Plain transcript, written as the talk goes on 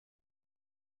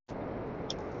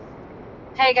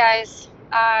Hey guys,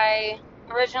 I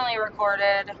originally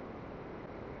recorded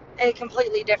a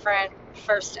completely different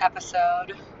first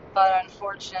episode, but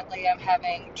unfortunately I'm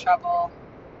having trouble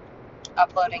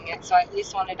uploading it, so I at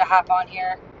least wanted to hop on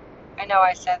here. I know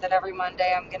I said that every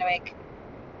Monday I'm going to make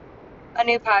a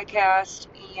new podcast,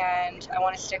 and I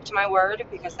want to stick to my word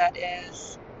because that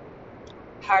is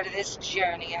part of this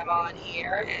journey I'm on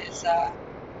here is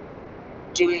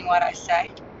doing what I say.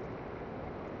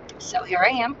 So here I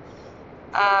am,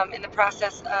 in the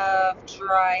process of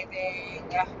driving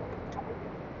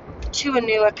to a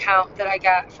new account that I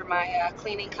got for my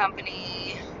cleaning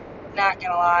company. Not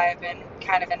gonna lie, I've been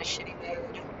kind of in a shitty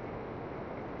mood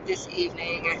this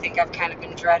evening. I think I've kind of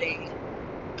been dreading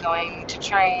going to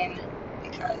train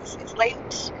because it's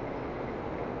late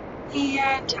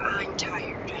and I'm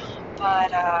tired.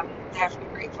 But I have to be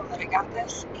grateful that I got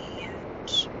this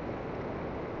and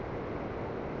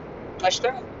push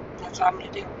through it. That's what I'm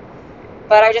gonna do.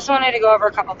 But I just wanted to go over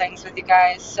a couple things with you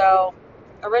guys. So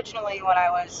originally when I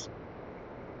was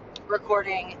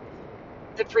recording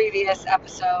the previous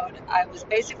episode, I was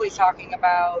basically talking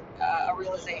about a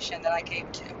realization that I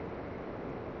came to.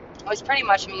 It was pretty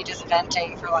much me just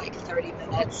venting for like 30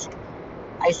 minutes.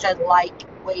 I said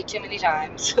way too many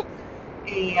times.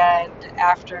 And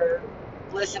after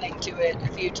listening to it a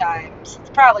few times, it's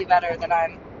probably better that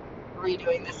I'm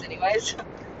redoing this anyways.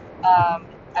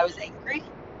 I was angry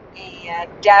and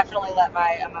definitely let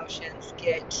my emotions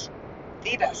get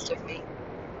the best of me.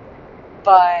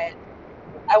 But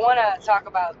I want to talk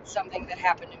about something that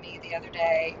happened to me the other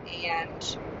day,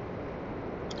 and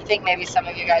I think maybe some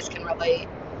of you guys can relate.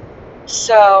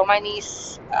 So my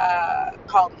niece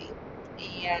called me,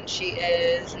 and she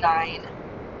is 9,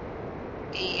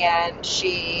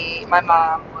 and my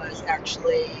mom was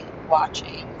actually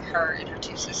watching her and her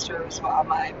 2 sisters while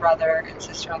my brother and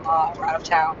sister-in-law were out of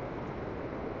town.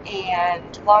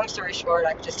 And long story short,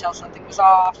 I could just tell something was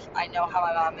off. I know how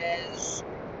my mom is.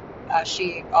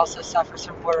 She also suffers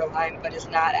from borderline, but is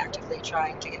not actively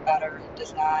trying to get better and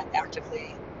does not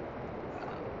actively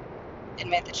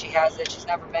admit that she has it. She's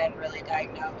never been really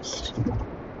diagnosed,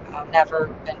 never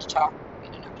been to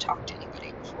never talked to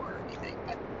anybody before or anything,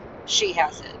 but she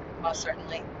has it, most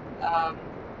certainly.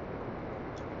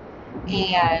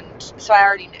 And so I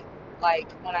already knew.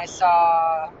 Like, when I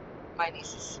saw my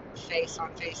niece's face on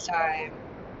FaceTime,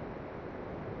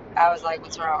 I was like,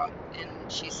 what's wrong?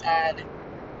 And she said,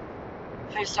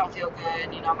 I just don't feel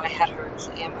good. My head hurts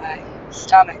and my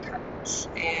stomach hurts.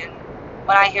 And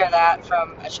when I hear that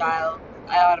from a child,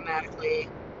 I automatically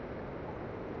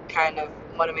kind of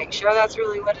want to make sure that's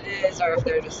really what it is, or if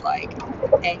they're just like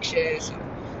anxious.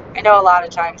 I know a lot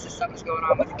of times if something's going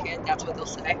on with a kid, that's what they'll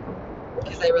say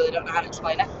because they really don't know how to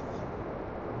explain it.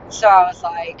 So I was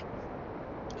like,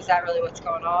 is that really what's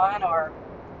going on, or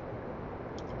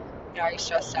are you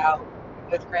stressed out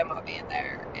with grandma being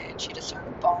there? And she just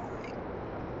started bawling.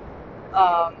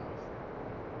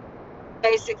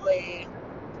 Basically,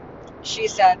 she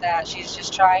said that she's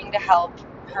just trying to help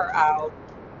her out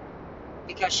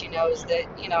because she knows that,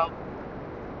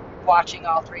 watching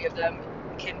all 3 of them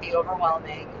can be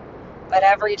overwhelming. But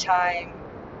every time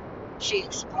she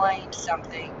explained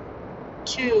something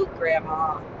to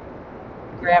grandma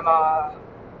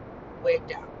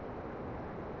wigged out.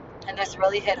 And this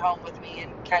really hit home with me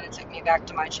and kind of took me back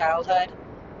to my childhood.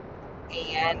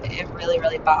 And it really,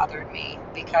 really bothered me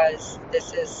because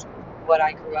this is what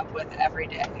I grew up with every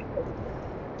day.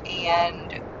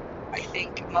 And I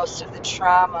think most of the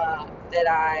trauma that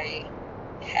I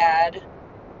had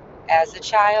as a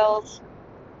child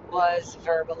was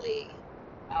verbally.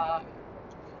 I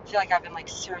feel like I've been like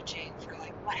searching for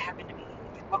like what happened to me,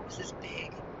 like what was this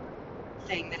big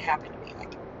thing that happened to me.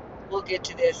 Like, we'll get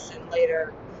to this in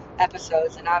later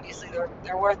episodes, and obviously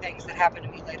there were things that happened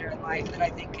to me later in life that I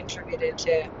think contributed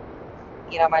to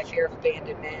my fear of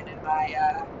abandonment and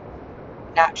my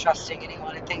not trusting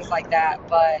anyone and things like that.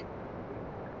 But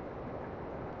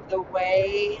the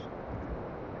way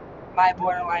my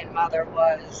borderline mother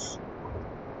was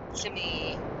to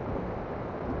me,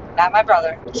 not my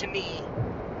brother, to me,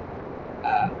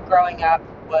 growing up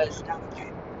was not okay.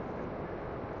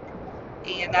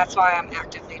 And that's why I'm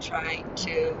actively trying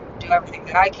to do everything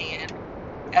that I can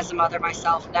as a mother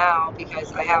myself now,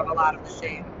 because I have a lot of the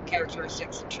same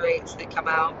characteristics and traits that come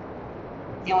out.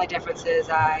 The only difference is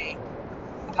I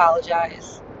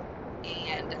apologize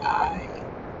and I'm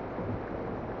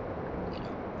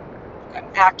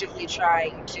actively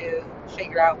trying to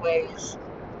figure out ways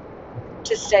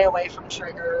to stay away from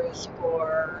triggers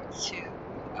or to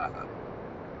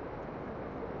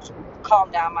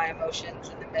calm down my emotions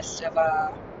in the midst of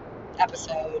a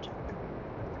episode.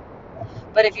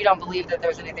 But if you don't believe that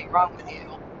there's anything wrong with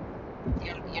you,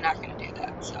 you're not going to do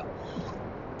that. So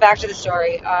back to the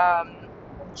story.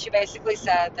 She basically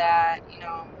said that,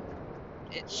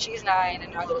 she's 9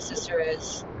 and her little sister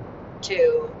is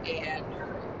 2, and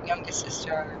her youngest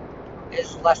sister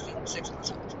is less than 6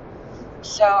 months old.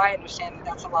 So I understand that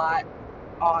that's a lot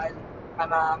on my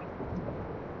mom.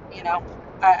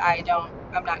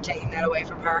 I'm not taking that away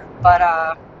from her. But,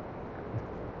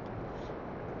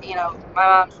 my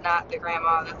mom's not the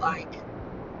grandma that,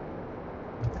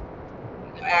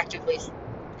 actively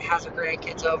has her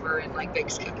grandkids over and,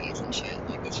 bakes cookies and shit.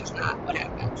 That's just not what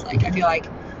happens. I feel like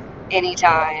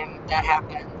anytime that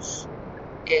happens,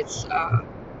 it's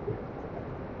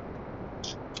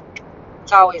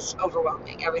always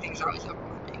overwhelming. Everything's always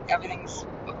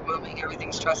overwhelming.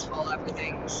 Everything's stressful.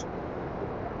 Everything's,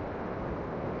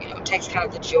 takes kind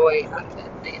of the joy out of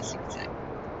it, I guess you could say.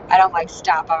 I don't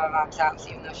stop by my mom's house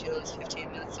even though she lives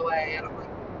 15 minutes away. I don't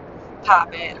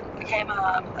pop in. I'm hey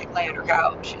mom, and lay on her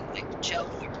couch and chill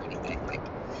with her or anything.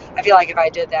 I feel like if I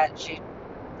did that,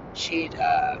 she'd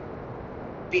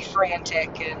be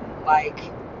frantic and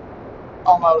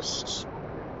almost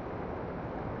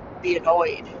be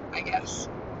annoyed, I guess.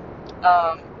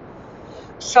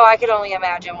 So I could only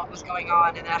imagine what was going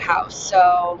on in that house.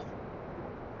 So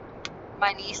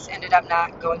my niece ended up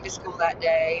not going to school that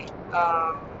day.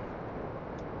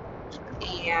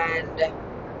 And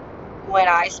when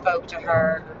I spoke to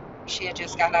her, she had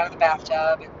just gotten out of the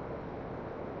bathtub. And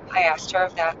I asked her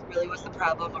if that really was the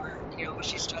problem, or, was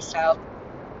she stressed out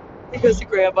because of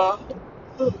grandma?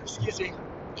 Oh, excuse me.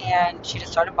 And she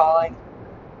just started bawling.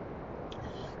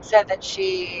 Said that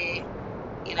she,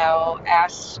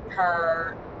 asked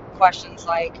her questions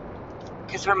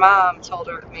because her mom told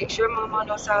her, make sure mama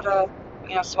knows how to,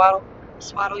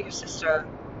 swaddle your sister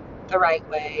the right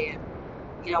way. And,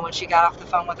 when she got off the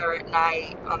phone with her at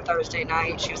night, on Thursday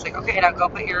night, she was like, okay, now go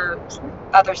put your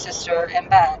other sister in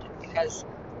bed, because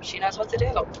she knows what to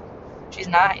do. She's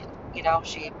 9,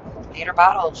 she ate her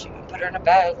bottle, she put her in a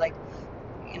bed,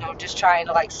 just trying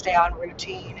to stay on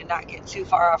routine and not get too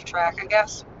far off track, I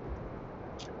guess.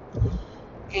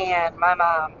 And my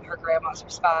mom, her grandma's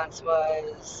response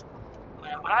was,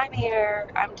 when I'm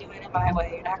here, I'm doing it my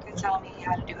way. You're not going to tell me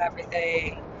how to do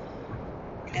everything.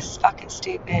 This is fucking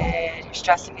stupid. You're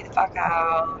stressing me the fuck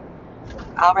out.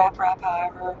 I'll wrap her up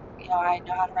however, I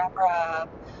know how to wrap her up.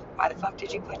 Why the fuck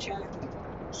did you put your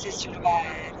sister to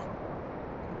bed?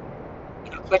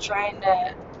 Quit trying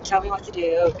to tell me what to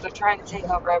do. Quit trying to take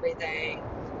over everything.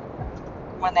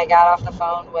 When they got off the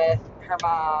phone with her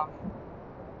mom,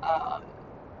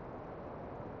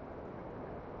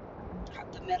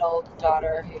 the middle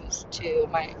daughter, who's 2,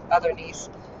 my other niece,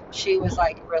 she was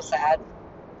real sad.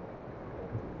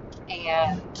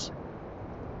 And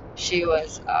she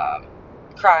was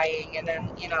crying. And then,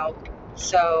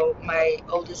 so my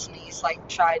oldest niece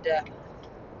tried to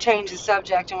change the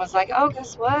subject and was like, oh,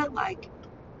 guess what?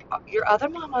 Your other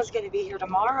mama's going to be here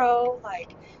tomorrow.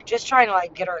 Just trying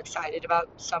to get her excited about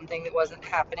something that wasn't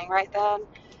happening right then.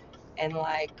 And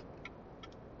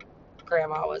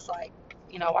grandma was like,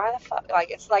 why the fuck?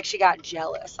 It's like she got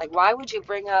jealous. Why would you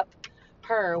bring up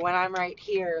her when I'm right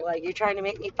here? You're trying to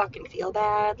make me fucking feel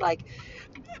bad.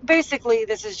 Basically,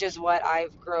 this is just what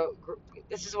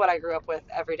this is what I grew up with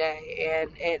every day,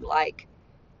 and it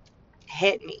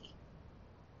hit me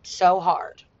so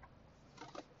hard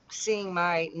seeing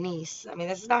my niece. I mean,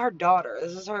 this is not her daughter.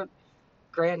 This is her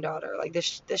granddaughter.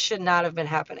 This should not have been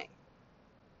happening.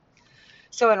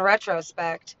 So in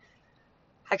retrospect,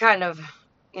 I kind of,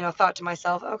 thought to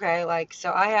myself, okay,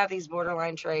 so I have these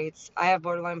borderline traits. I have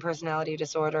borderline personality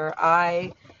disorder.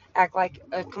 I act like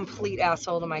a complete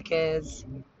asshole to my kids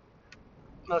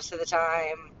most of the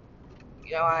time.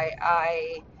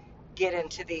 I get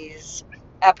into these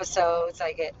episodes.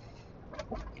 I get,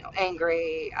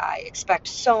 angry. I expect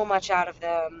so much out of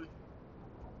them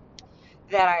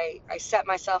that I set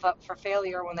myself up for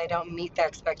failure when they don't meet the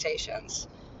expectations.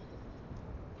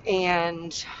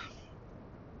 And,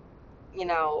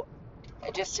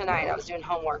 just tonight I was doing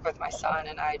homework with my son,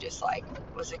 and I just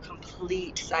was a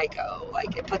complete psycho.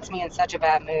 It puts me in such a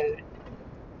bad mood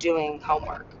doing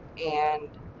homework. And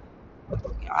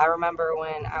I remember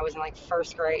when I was in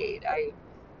first grade, I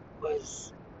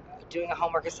was doing a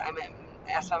homework assignment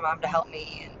and asked my mom to help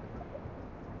me,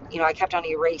 and I kept on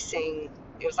erasing.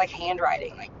 It was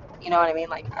handwriting, you know what I mean?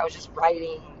 I was just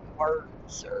writing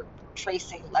words or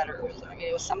tracing letters. I mean,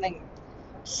 it was something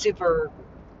super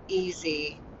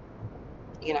easy,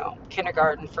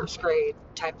 kindergarten, first grade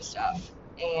type of stuff.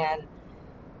 And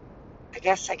I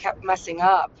guess I kept messing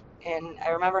up. And I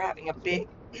remember having a big,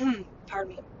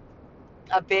 pardon me,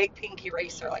 a big pink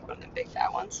eraser, like one of them big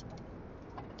fat ones.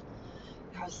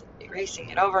 I was erasing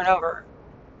it over and over,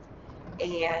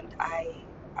 and I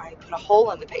put a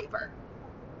hole in the paper,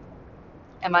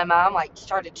 and my mom like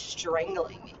started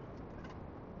strangling me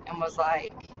and was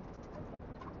like,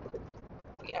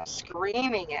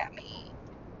 screaming at me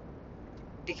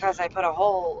because I put a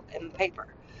hole in the paper.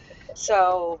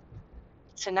 So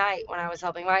tonight when I was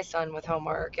helping my son with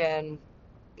homework, and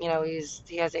he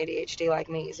has ADHD like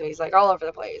me, so he's like all over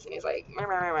the place, and he's like, meh,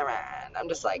 meh, meh, meh, and I'm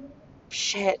just like,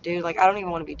 shit, dude, like I don't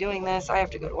even want to be doing this. I have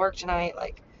to go to work tonight.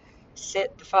 Like,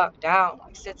 sit the fuck down,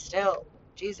 like sit still,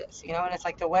 Jesus, and it's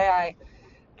like the way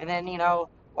and then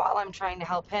while I'm trying to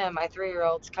help him, my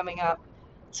 3-year-old's coming up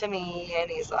to me and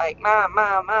he's like, mom,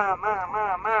 mom, mom, mom,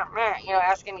 mom, mom, mom,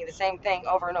 asking me the same thing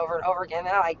over and over and over again. And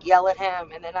then I like yell at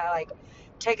him, and then I like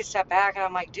take a step back, and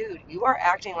I'm like, dude, you are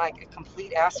acting like a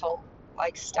complete asshole.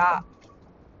 Like, stop.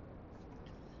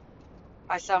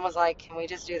 My son was like, can we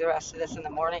just do the rest of this in the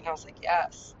morning? I was like,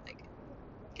 yes. Like,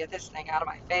 get this thing out of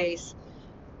my face.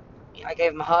 I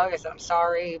gave him a hug. I said, I'm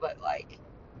sorry, but like,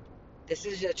 this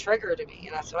is a trigger to me.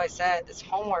 And that's what I said. This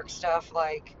homework stuff,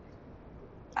 like,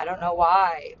 I don't know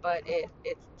why, but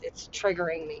it's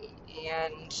triggering me.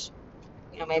 And,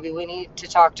 maybe we need to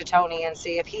talk to Tony and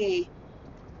see if he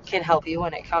can help you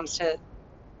when it comes to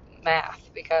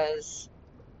math, because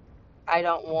I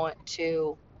don't want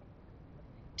to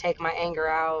take my anger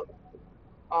out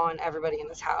on everybody in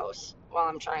this house while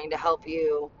I'm trying to help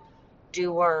you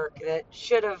do work that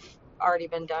should have already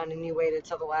been done, and you waited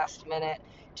till the last minute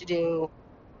to do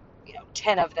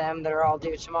 10 of them that are all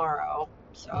due tomorrow.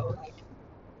 So like,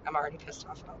 I'm already pissed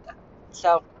off about that.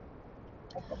 So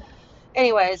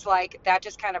anyways, like, that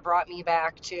just kind of brought me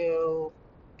back to,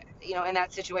 in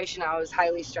that situation I was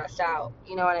highly stressed out,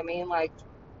 you know what I mean? Like,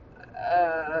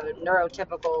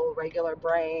 neurotypical regular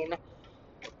brain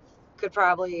could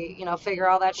probably, figure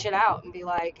all that shit out and be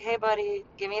like, hey, buddy,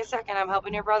 give me a second. I'm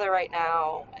helping your brother right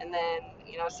now. And then,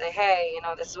 say, hey,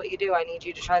 this is what you do. I need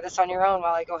you to try this on your own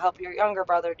while I go help your younger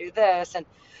brother do this, and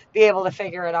be able to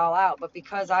figure it all out. But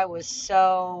because I was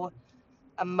so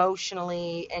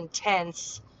emotionally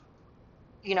intense,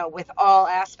 with all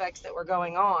aspects that were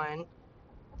going on,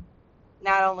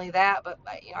 not only that, but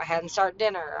I hadn't started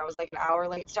dinner. I was like an hour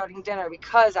late starting dinner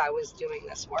because I was doing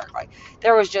this work. Like,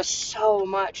 there was just so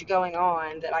much going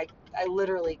on that I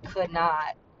literally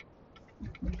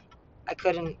I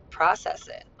couldn't process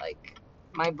it. Like,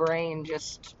 my brain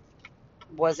just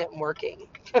wasn't working.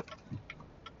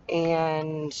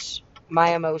 And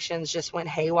my emotions just went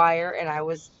haywire, and I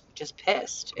was just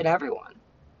pissed at everyone.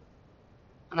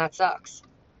 And that sucks.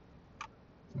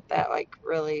 That like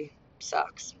really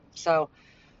sucks. So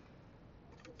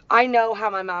I know how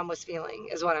my mom was feeling,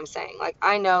 is what I'm saying. Like,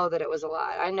 I know that it was a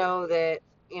lot. I know that,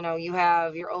 you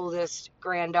have your oldest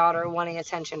granddaughter wanting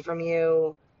attention from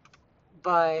you,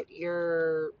 but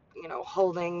you're,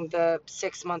 holding the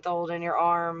 6-month-old in your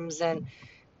arms, and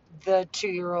the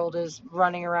 2-year-old is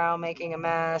running around making a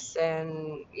mess,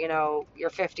 and, you're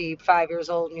 55 years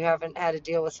old and you haven't had to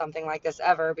deal with something like this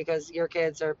ever because your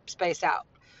kids are spaced out.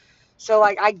 So,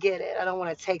 like, I get it. I don't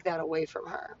want to take that away from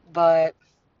her. But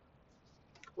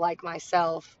like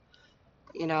myself,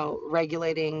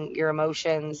 regulating your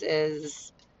emotions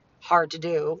is hard to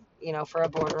do, for a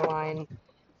borderline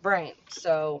brain.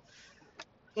 So,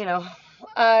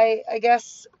 I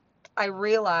guess I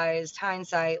realized,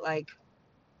 hindsight, like,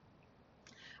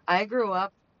 I grew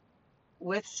up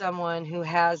with someone who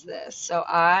has this. So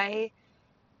I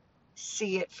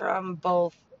see it from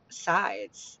both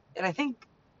sides. And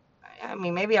I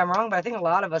mean, maybe I'm wrong, but I think a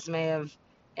lot of us may have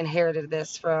inherited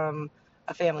this from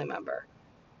a family member.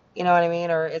 You know what I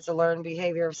mean? Or it's a learned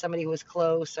behavior of somebody who was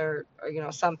close, or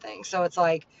something. So it's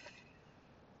like,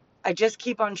 I just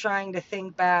keep on trying to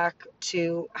think back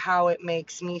to how it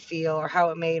makes me feel, or how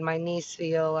it made my niece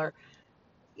feel, or,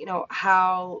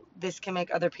 how this can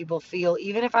make other people feel,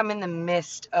 even if I'm in the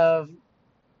midst of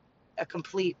a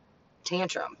complete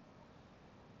tantrum.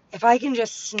 If I can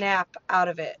just snap out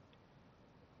of it,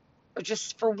 or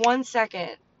just for 1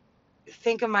 second,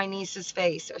 think of my niece's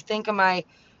face, or think of my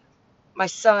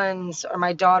son's or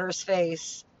my daughter's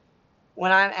face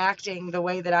when I'm acting the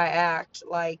way that I act,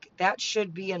 like, that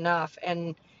should be enough.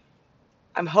 And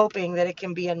I'm hoping that it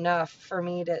can be enough for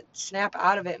me to snap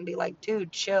out of it and be like,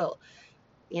 dude, chill.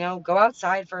 Go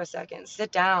outside for a second, sit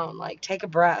down, like, take a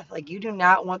breath. Like, you do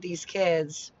not want these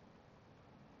kids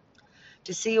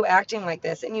to see you acting like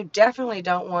this. And you definitely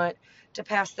don't want to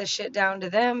pass this shit down to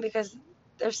them, because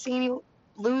they're seeing you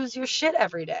lose your shit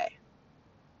every day.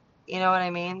 You know what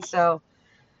I mean? So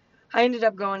I ended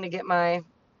up going to get my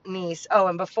niece. Oh,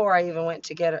 and before I even went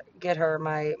to get her,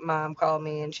 my mom called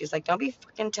me and she's like, "Don't be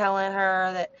fucking telling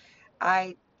her that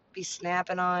I be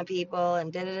snapping on people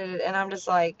and did it." And I'm just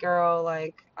like, "Girl,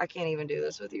 like I can't even do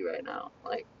this with you right now."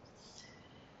 Like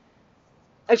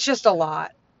it's just a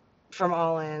lot from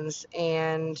all ends,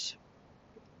 and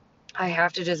I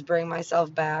have to just bring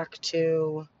myself back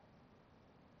to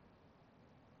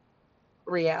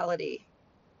reality.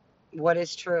 What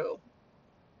is true?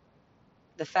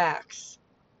 The facts.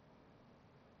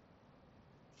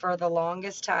 For the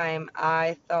longest time,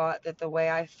 I thought that the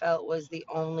way I felt was the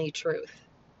only truth.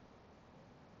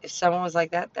 If someone was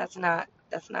like that, that's not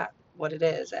what it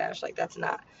is, Ash. Like that's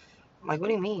not. I'm like, what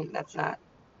do you mean that's not?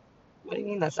 What do you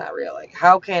mean that's not real? Like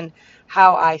how can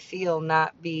how I feel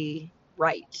not be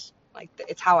right? Like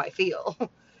it's how I feel.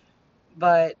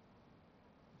 But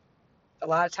a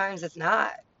lot of times it's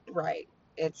not right.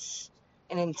 It's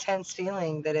an intense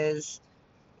feeling that is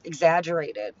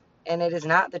exaggerated and it is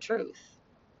not the truth.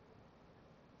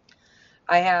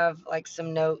 I have like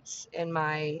some notes in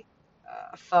my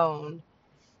phone,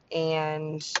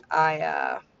 and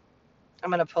I'm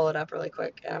gonna pull it up really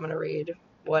quick and I'm gonna read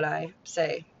what I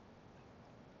say.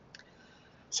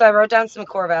 So I wrote down some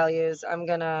core values. I'm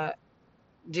gonna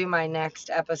do my next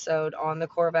episode on the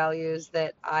core values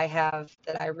that I have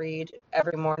that I read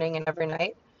every morning and every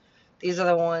night. These are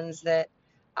the ones that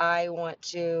I want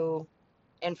to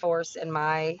enforce in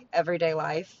my everyday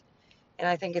life. And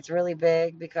I think it's really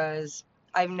big because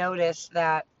I've noticed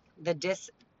that the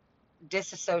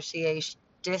disassociation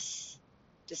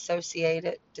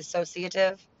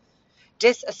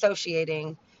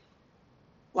disassociating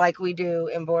like we do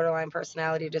in borderline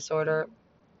personality disorder,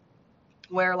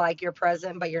 where like you're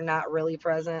present but you're not really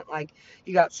present. Like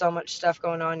you got so much stuff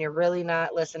going on, you're really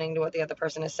not listening to what the other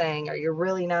person is saying, or you're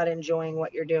really not enjoying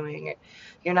what you're doing.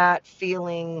 You're not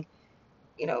feeling,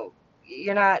 you know,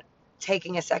 you're not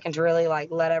taking a second to really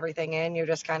like let everything in. You're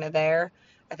just kind of there.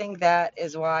 I think that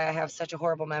is why I have such a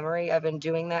horrible memory. I've been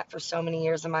doing that for so many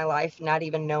years of my life, not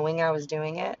even knowing I was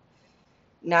doing it,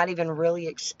 not even really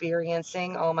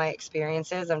experiencing all my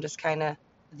experiences. I'm just kind of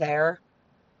there.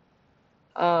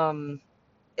 Um,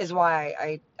 is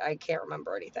why I can't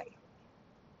remember anything.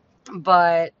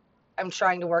 But I'm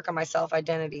trying to work on my self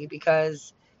identity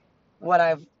because what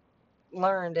I've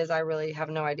learned is I really have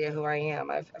no idea who I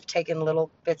am. I've taken little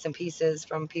bits and pieces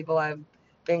from people I've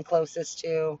been closest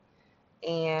to,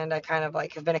 and I kind of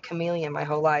like have been a chameleon my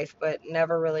whole life, but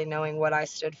never really knowing what I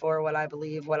stood for, what I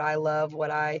believe, what I love, what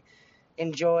I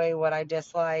enjoy, what I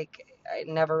dislike. I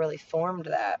never really formed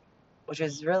that, which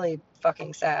is really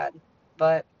fucking sad.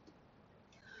 But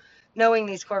knowing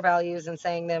these core values and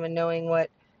saying them and knowing what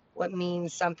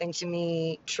means something to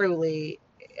me truly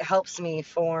helps me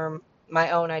form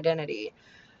my own identity.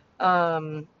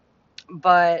 Um,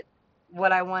 but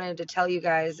what I wanted to tell you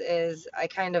guys is I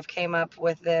kind of came up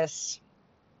with this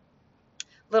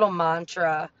little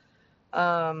mantra.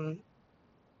 Um,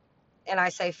 and I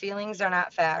say, feelings are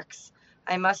not facts.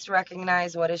 I must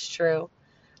recognize what is true.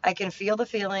 I can feel the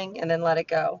feeling and then let it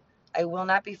go. I will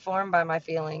not be formed by my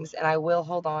feelings, and I will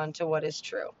hold on to what is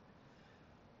true.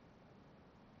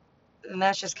 And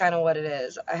that's just kind of what it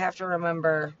is. I have to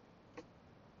remember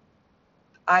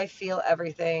I feel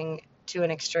everything to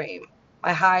an extreme.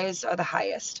 My highs are the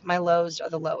highest, my lows are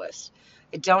the lowest.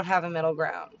 I don't have a middle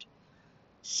ground.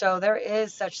 So there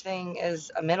is such thing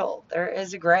as a middle. There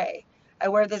is a gray. I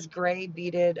wear this gray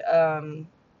beaded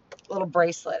little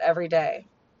bracelet every day,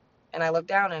 and I look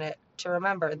down at it to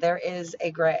remember there is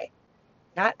a gray.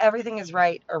 Not everything is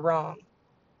right or wrong.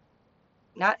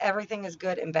 Not everything is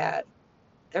good and bad.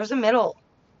 There's a middle.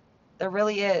 There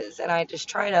really is. And I just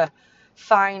try to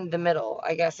find the middle,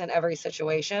 I guess, in every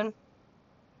situation.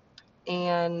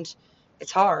 And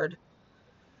it's hard,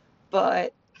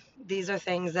 but these are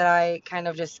things that I kind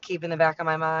of just keep in the back of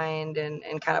my mind and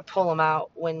kind of pull them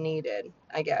out when needed,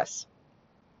 I guess.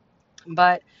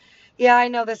 But yeah, I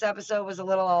know this episode was a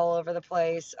little all over the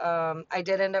place. I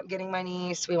did end up getting my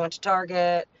niece. We went to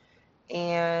Target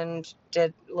and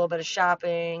did a little bit of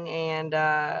shopping, and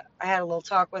I had a little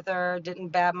talk with her.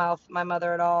 Didn't badmouth my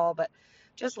mother at all, but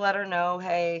just let her know,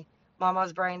 hey,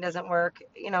 mama's brain doesn't work,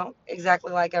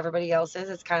 exactly like everybody else's.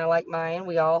 It's kind of like mine.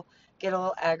 We all get a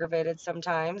little aggravated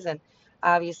sometimes, and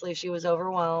obviously she was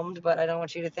overwhelmed, but I don't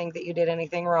want you to think that you did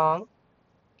anything wrong.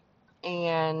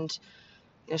 And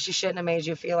she shouldn't have made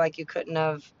you feel like you couldn't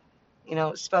have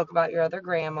spoke about your other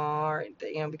grandma, or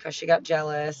because she got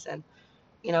jealous. And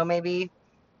maybe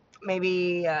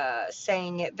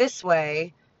saying it this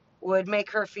way would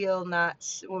make her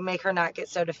not get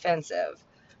so defensive.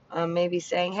 Maybe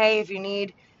saying, hey, if you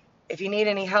need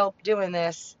any help doing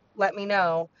this, let me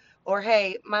know. Or,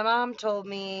 hey, my mom told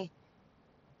me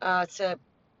to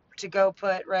go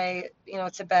put Ray,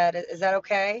 to bed. Is that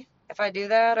okay if I do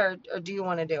that, or do you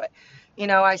want to do it?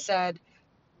 I said,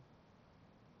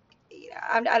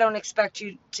 I don't expect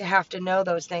you to have to know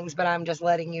those things, but I'm just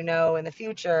letting you know in the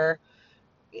future.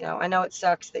 I know it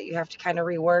sucks that you have to kind of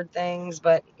reword things,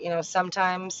 but,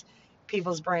 sometimes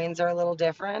people's brains are a little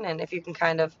different. And if you can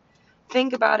kind of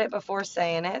think about it before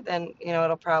saying it, then,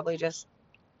 it'll probably just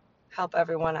help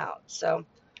everyone out. So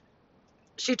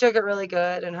she took it really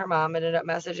good. And her mom ended up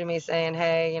messaging me saying,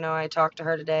 hey, I talked to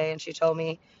her today and she told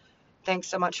me, thanks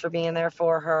so much for being there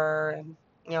for her and,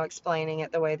 explaining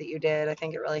it the way that you did. I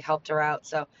think it really helped her out.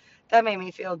 So that made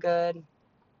me feel good.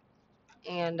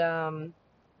 And,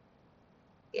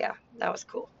 yeah, that was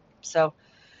cool. So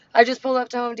I just pulled up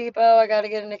to Home Depot. I got to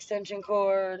get an extension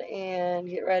cord and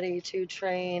get ready to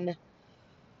train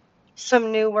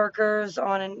some new workers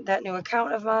on that new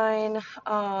account of mine.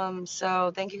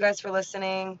 So thank you guys for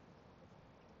listening.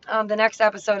 The next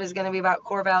episode is going to be about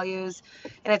core values,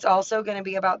 and it's also going to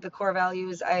be about the core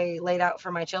values I laid out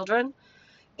for my children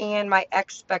and my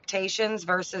expectations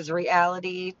versus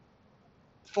reality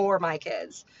for my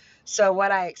kids. So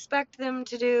what I expect them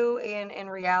to do and in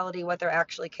reality what they're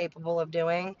actually capable of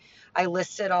doing. I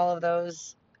listed all of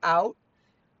those out.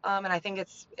 And I think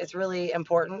it's really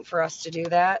important for us to do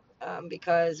that,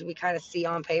 because we kind of see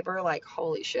on paper like,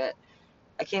 holy shit,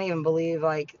 I can't even believe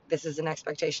like this is an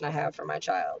expectation I have for my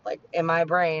child. Like in my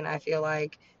brain, I feel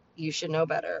like you should know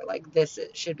better. Like this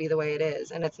should be the way it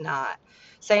is, and it's not.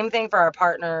 Same thing for our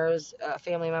partners,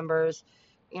 family members.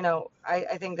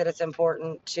 I think that it's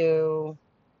important to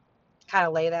kind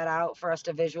of lay that out for us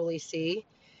to visually see,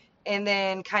 and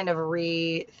then kind of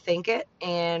rethink it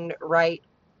and write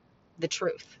the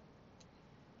truth.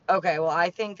 Okay, well, I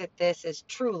think that this is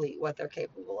truly what they're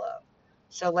capable of.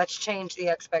 So let's change the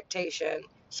expectation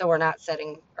so we're not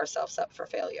setting ourselves up for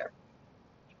failure.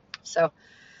 So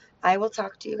I will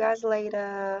talk to you guys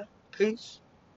later. Peace.